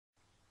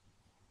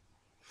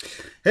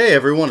Hey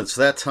everyone, it's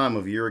that time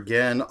of year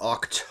again,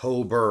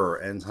 October,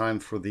 and time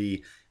for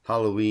the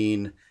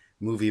Halloween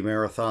Movie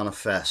Marathon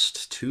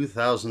Fest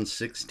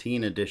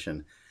 2016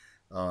 edition.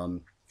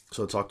 Um,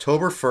 so it's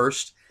October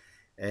 1st,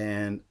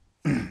 and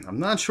I'm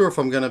not sure if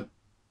I'm going to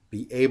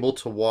be able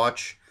to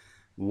watch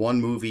one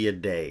movie a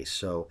day.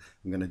 So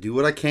I'm going to do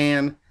what I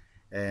can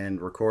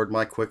and record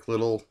my quick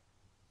little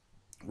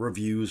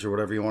reviews or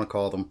whatever you want to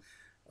call them.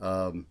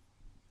 Um,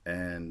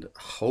 and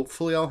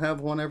hopefully I'll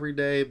have one every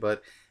day,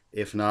 but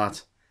if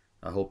not,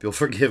 I hope you'll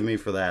forgive me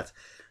for that.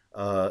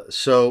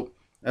 So,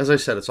 as I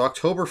said, it's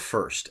October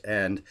 1st,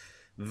 and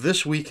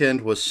this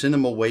weekend was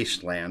Cinema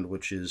Wasteland,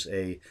 which is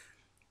a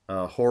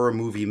horror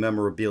movie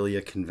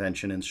memorabilia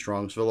convention in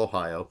Strongsville,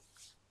 Ohio.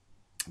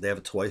 They have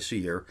it twice a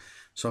year.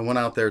 So I went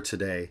out there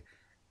today,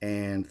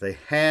 and they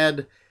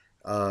had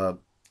uh,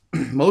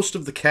 most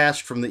of the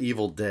cast from The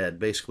Evil Dead,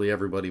 basically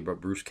everybody but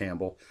Bruce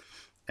Campbell,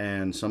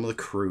 and some of the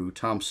crew.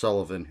 Tom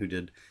Sullivan, who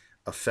did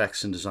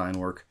effects and design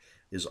work,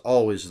 is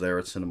always there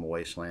at Cinema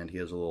Wasteland. He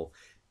has a little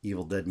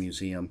Evil Dead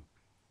museum.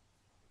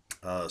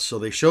 So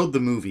they showed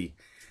the movie,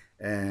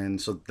 and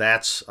so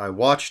that's I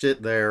watched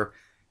it there,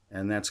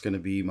 and that's going to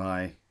be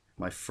my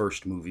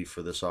first movie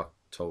for this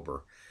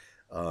October.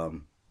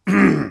 Um,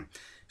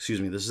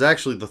 excuse me. This is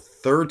actually the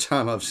third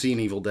time I've seen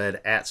Evil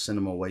Dead at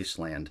Cinema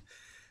Wasteland.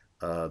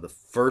 The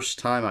first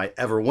time I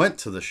ever went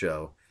to the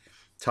show,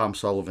 Tom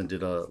Sullivan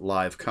did a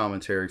live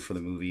commentary for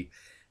the movie,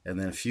 and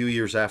then a few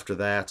years after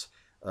that,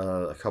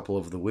 a couple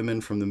of the women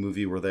from the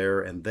movie were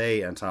there, and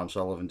they and Tom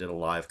Sullivan did a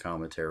live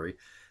commentary.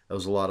 That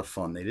was a lot of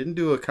fun. They didn't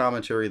do a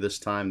commentary this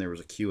time. There was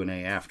a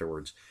Q&A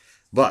afterwards.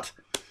 But,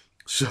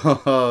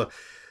 so,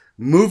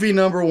 movie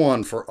number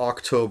one for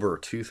October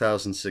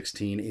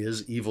 2016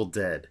 is Evil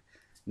Dead.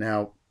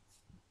 Now,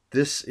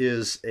 this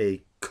is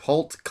a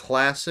cult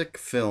classic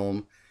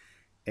film,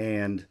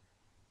 and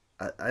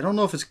I don't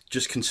know if it's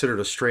just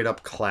considered a straight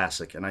up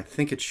classic, and I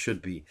think it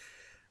should be.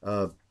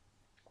 Uh,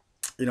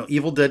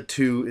 Evil Dead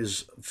 2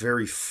 is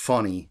very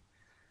funny,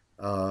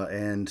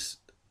 and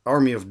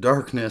Army of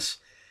Darkness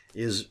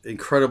is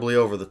incredibly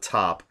over the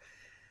top.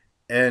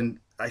 And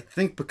I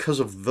think because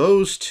of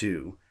those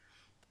two,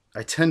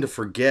 I tend to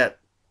forget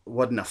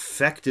what an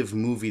effective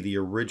movie the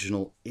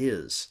original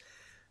is.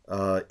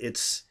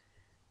 It's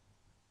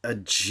a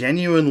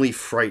genuinely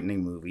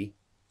frightening movie.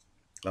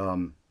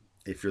 Um,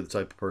 if you're the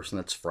type of person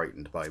that's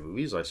frightened by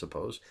movies, I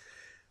suppose.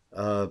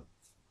 Uh,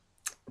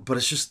 but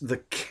it's just the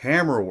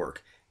camera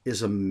work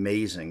is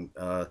amazing.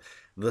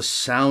 The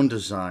sound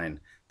design,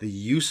 the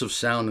use of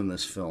sound in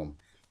this film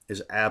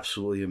is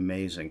absolutely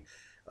amazing.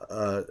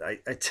 I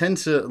tend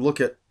to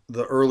look at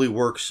the early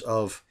works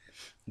of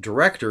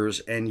directors,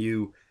 and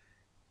you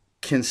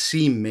can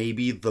see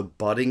maybe the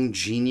budding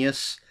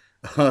genius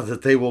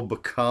that they will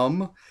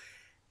become,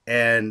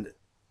 and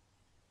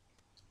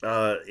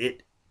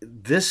it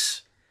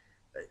this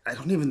I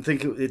don't even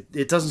think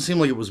it doesn't seem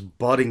like it was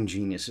budding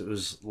genius. It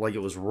was like it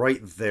was right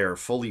there,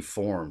 fully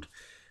formed.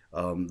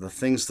 The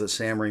things that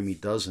Sam Raimi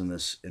does in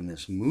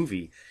this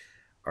movie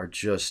are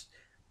just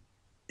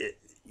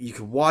you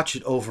could watch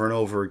it over and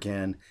over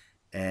again,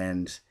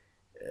 and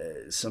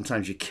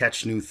sometimes you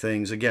catch new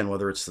things again,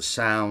 whether it's the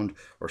sound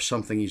or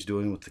something he's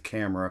doing with the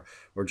camera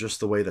or just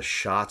the way the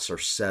shots are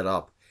set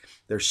up.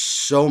 There's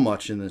so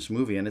much in this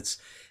movie, and it's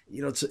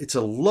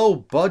a low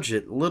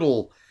budget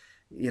little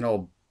you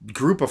know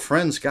group of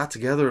friends got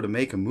together to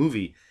make a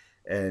movie,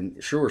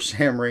 and sure,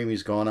 Sam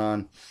Raimi's gone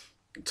on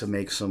to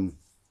make some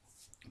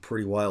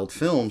pretty wild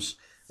films,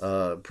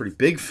 pretty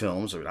big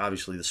films. I mean,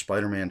 obviously, the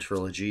Spider-Man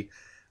trilogy.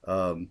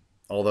 Um,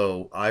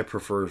 Although I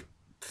prefer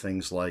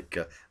things like,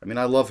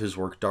 I love his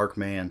work, Dark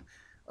Man,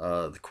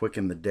 The Quick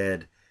and the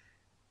Dead,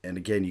 and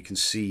again, you can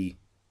see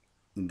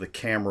the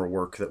camera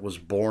work that was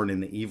born in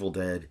The Evil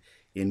Dead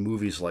in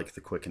movies like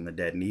The Quick and the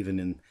Dead, and even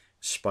in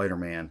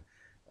Spider-Man.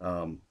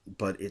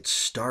 But it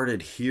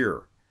started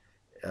here,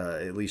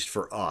 at least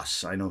for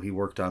us. I know he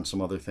worked on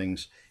some other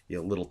things,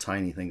 little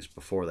tiny things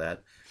before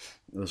that.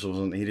 This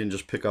wasn't. He didn't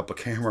just pick up a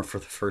camera for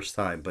the first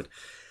time. But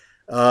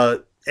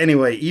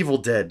anyway, Evil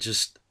Dead,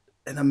 just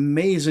an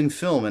amazing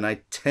film, and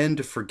I tend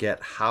to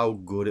forget how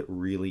good it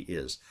really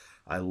is.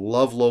 I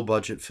love low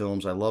budget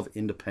films. I love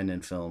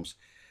independent films,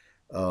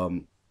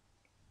 um,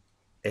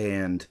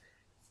 and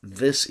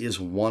this is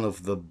one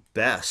of the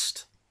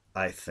best.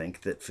 I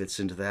think that fits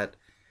into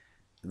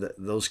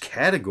those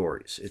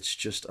categories. It's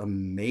just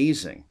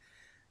amazing.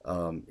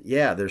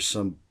 Yeah, there's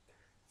some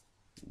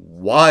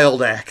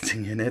wild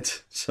acting in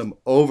it, some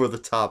over the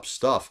top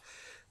stuff.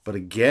 But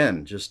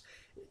again, just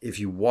if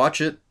you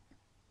watch it,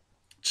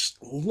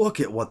 just look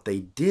at what they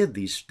did.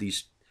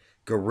 These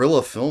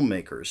guerrilla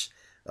filmmakers,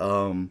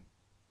 um,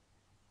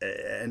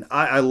 and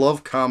I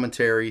love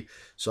commentary,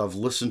 so I've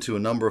listened to a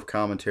number of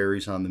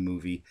commentaries on the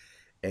movie,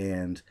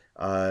 and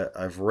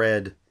I've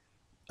read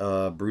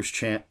Bruce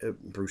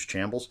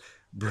Campbell's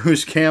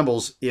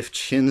 "If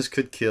Chins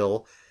Could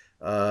Kill."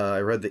 I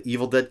read the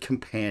Evil Dead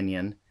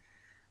Companion,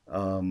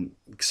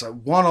 because I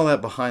want all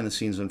that behind the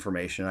scenes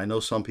information. I know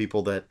some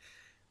people that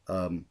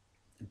um,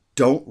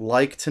 don't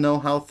like to know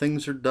how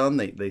things are done.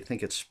 They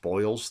think it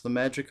spoils the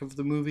magic of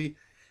the movie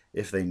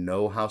if they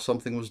know how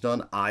something was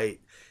done. I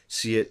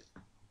see it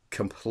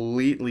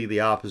completely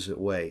the opposite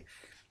way,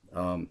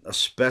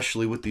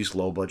 especially with these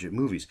low budget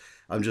movies.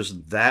 I'm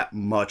just that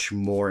much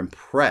more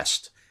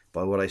impressed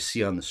by what I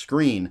see on the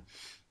screen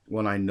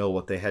when I know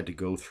what they had to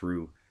go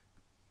through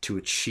to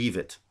achieve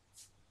it.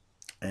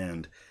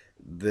 And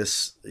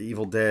this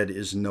Evil Dead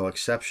is no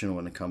exception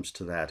when it comes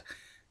to that.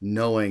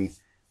 Knowing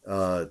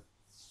uh,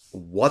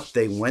 what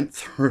they went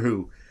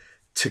through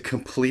to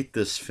complete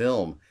this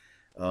film,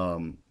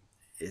 um,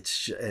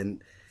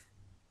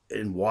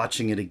 and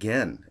watching it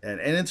again, and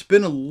it's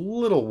been a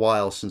little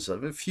while since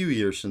a few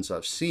years since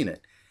I've seen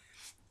it,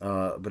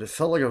 but it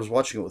felt like I was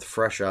watching it with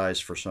fresh eyes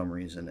for some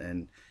reason,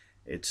 and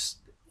it's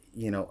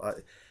you know,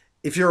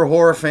 if you're a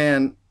horror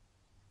fan,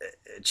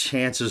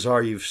 chances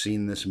are you've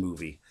seen this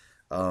movie.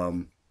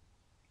 Um,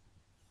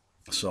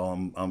 so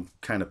I'm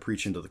kind of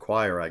preaching to the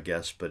choir, I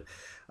guess, but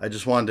I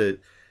just wanted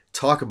to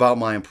talk about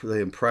the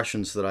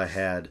impressions that I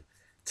had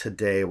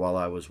today while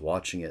I was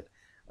watching it,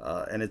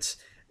 and it's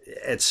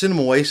at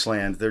Cinema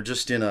Wasteland. They're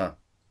just in a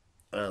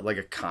like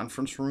a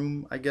conference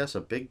room, I guess,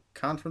 a big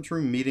conference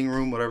room, meeting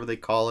room, whatever they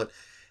call it.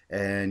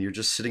 And you're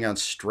just sitting on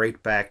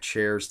straight back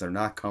chairs. They're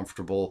not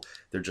comfortable.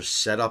 They're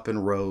just set up in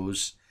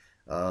rows.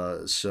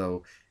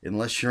 So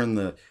unless you're in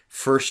the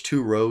first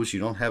two rows, you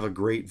don't have a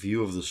great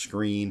view of the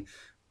screen.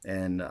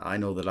 And I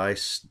know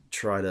that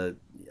try to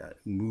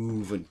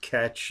move and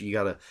catch. You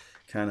got to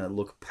kind of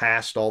look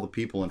past all the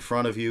people in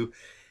front of you.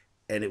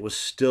 And it was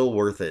still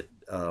worth it.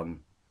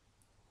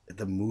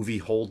 The movie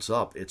holds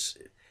up. It's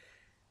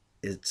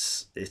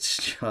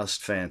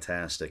just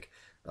fantastic.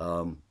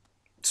 Um,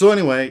 so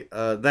anyway,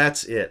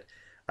 that's it.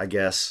 I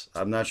guess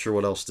I'm not sure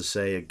what else to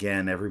say.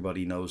 Again,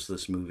 everybody knows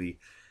this movie.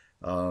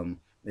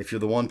 If you're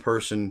the one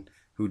person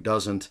who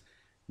doesn't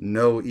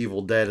know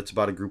Evil Dead, it's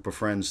about a group of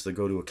friends that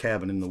go to a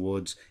cabin in the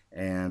woods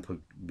and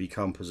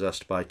become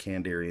possessed by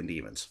Kandarian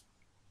demons.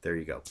 There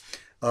you go.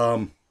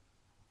 Um,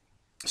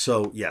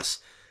 so yes,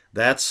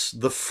 that's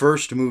the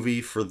first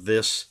movie for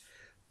this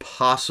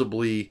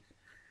possibly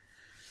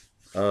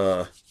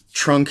uh,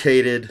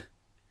 truncated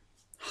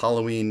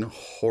Halloween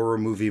Horror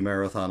Movie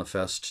Marathon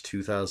Fest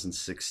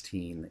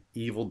 2016.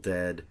 Evil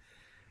Dead.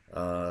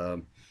 Uh,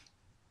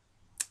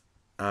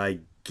 I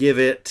give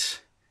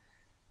it.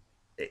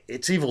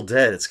 It's Evil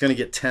Dead. It's going to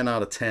get 10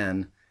 out of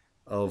 10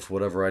 of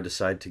whatever I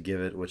decide to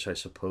give it, which I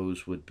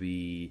suppose would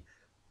be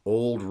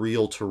old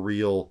reel to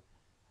reel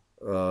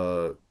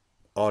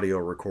audio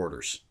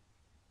recorders.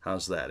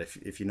 How's that?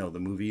 If you know the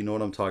movie, you know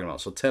what I'm talking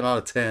about. So 10 out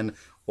of 10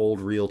 old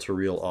reel to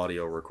reel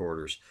audio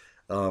recorders.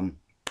 Um,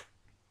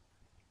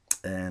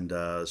 and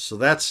so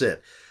that's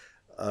it.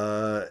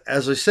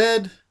 As I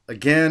said,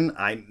 again,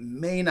 I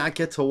may not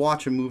get to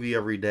watch a movie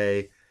every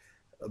day,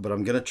 but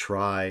I'm going to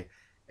try.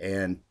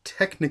 And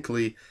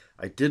technically,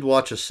 I did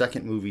watch a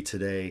second movie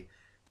today,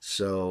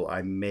 so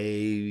I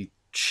may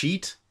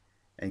cheat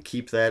and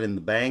keep that in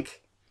the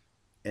bank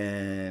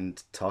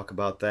and talk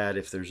about that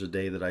if there's a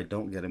day that I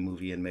don't get a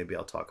movie, and maybe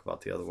I'll talk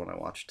about the other one I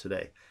watched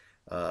today.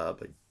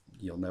 But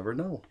you'll never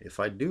know if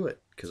I do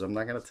it because I'm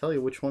not going to tell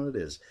you which one it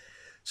is.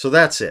 So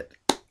that's it.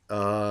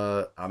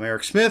 I'm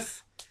Eric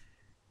Smith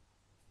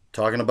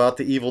talking about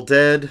the Evil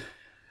Dead.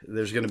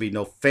 There's going to be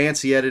no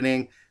fancy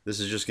editing. This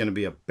is just going to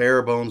be a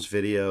bare bones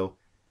video.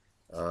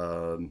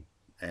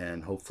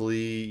 And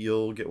hopefully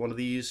you'll get one of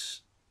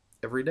these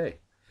every day.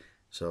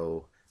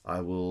 So I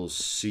will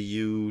see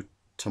you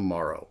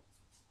tomorrow.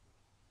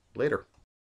 Later.